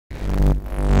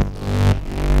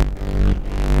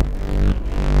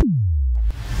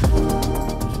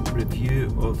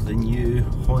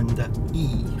Honda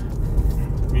E.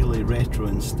 Really retro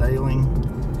in styling.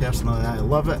 Personally, I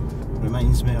love it.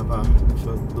 Reminds me of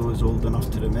for those old enough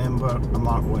to remember, a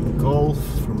Mark I Golf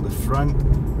from the front,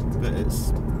 but it's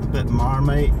a bit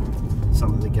Marmite.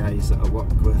 Some of the guys that I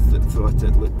work with that thought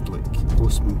it looked like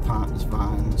Postman Pat's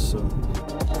van. So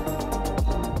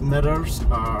mirrors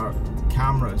are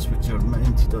cameras which are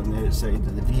mounted on the outside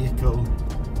of the vehicle.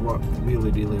 Work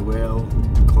really well.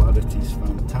 Clarity's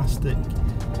fantastic.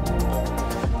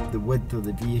 The width of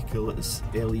the vehicle is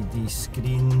LED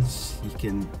screens.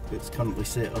 It's currently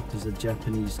set up as a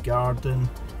Japanese garden.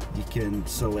 You can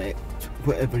select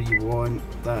whatever you want.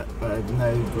 That I've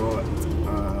now got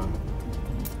a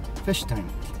fish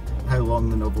tank. How long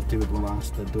the novelty would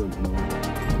last, I don't know.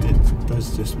 It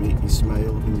does just make you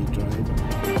smile when you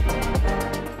drive.